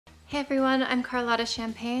Hey everyone, I'm Carlotta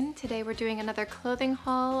Champagne. Today we're doing another clothing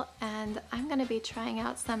haul and I'm going to be trying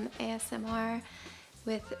out some ASMR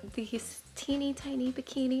with these teeny tiny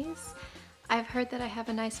bikinis. I've heard that I have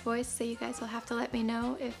a nice voice, so you guys will have to let me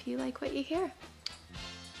know if you like what you hear.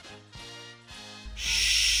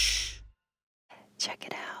 Shh! Check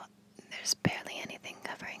it out. There's barely anything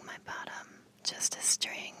covering my bottom, just a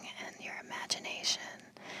string and your imagination.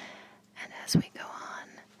 And as we go on,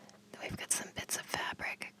 we've got some bits of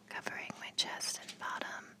fabric covering my chest and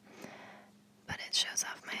bottom, but it shows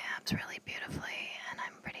off my abs really beautifully and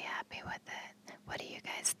I'm pretty happy with it. What do you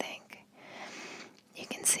guys think? You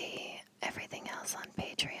can see everything else on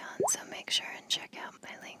Patreon, so make sure and check out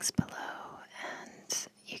my links below and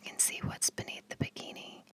you can see what's beneath the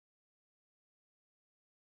bikini.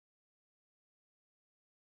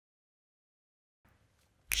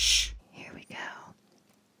 Shh! Here we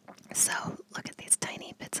go. So, look at these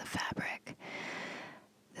tiny bits of fabric.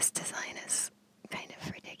 This design is kind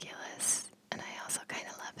of ridiculous, and I also kind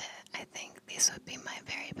of love it. I think these would be my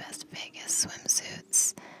very best Vegas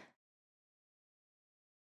swimsuits.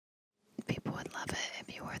 People would love it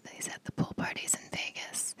if you wore these at the pool parties in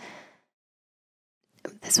Vegas.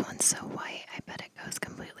 This one's so white, I bet it goes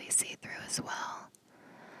completely see-through as well.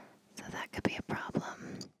 So that could be a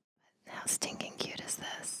problem. But how stinking cute is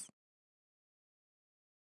this?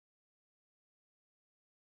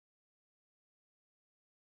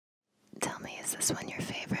 Tell me, is this one your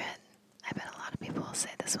favorite? I bet a lot of people will say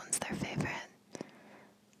this one's their favorite.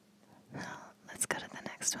 Well, let's go to the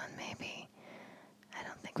next one, maybe. I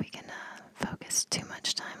don't think we can focus too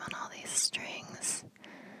much time on all these strings.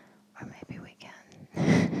 Or maybe we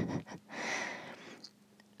can.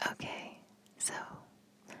 Okay, so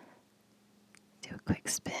do a quick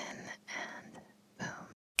spin and boom.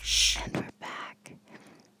 And we're back.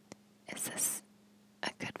 Is this a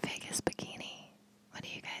good Vegas bikini? What do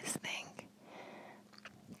you guys think?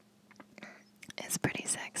 It's pretty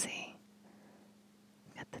sexy.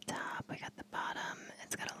 We got the top, we got the bottom.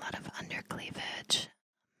 It's got a lot of under cleavage.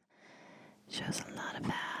 Shows a lot of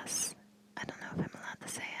ass. I don't know if I'm allowed to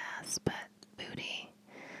say ass, but booty.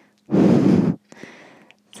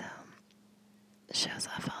 So, shows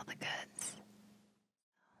off all the goods.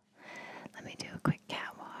 Let me do a quick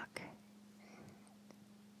catwalk.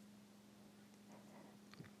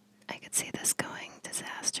 I could see this going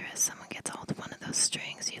disastrous. Someone gets hold of one of those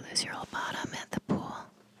strings, you lose your whole bottom at the pool.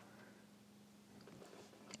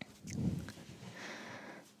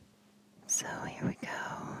 So here we go.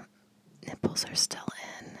 Nipples are still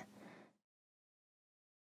in.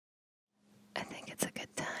 I think it's a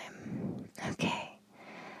good time. Okay.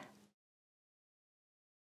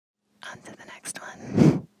 On to the next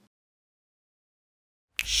one.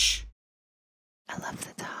 Shh. I love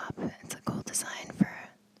the top. It's a cool design for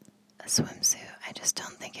a swimsuit. I just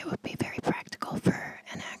don't think it would be very practical for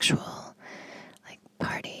an actual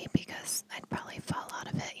party because I'd probably fall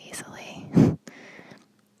out of it easily.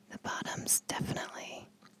 The bottom's definitely,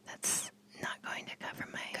 that's not going to cover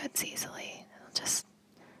my goods easily. It'll just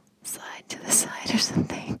slide to the side or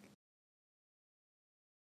something.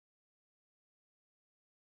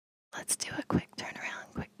 Let's do a quick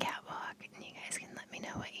turnaround, quick catwalk, and you guys can let me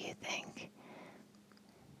know what you think.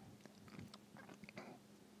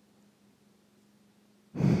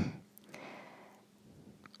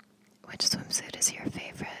 Which swimsuit is your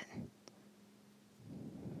favorite?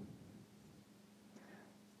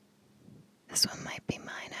 This one might be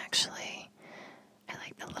mine, actually. I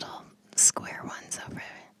like the little square ones over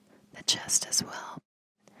the chest as well.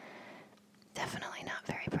 Definitely not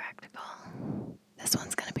very practical. This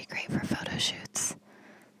one's going to be great for photo shoots.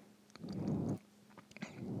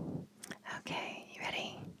 Okay, you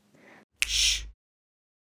ready? Shh.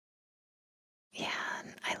 Yeah,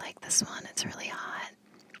 I like this one. It's really hot.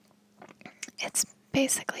 It's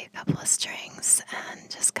basically a couple of strings and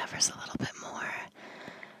just covers a little bit more.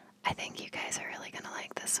 I think you guys are really going to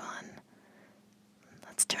like this one.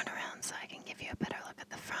 Let's turn around so I can give you a better look at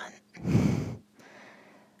the front.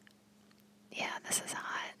 Yeah, this is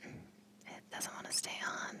hot. It doesn't want to stay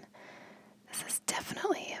on. This is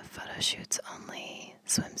definitely a photo shoots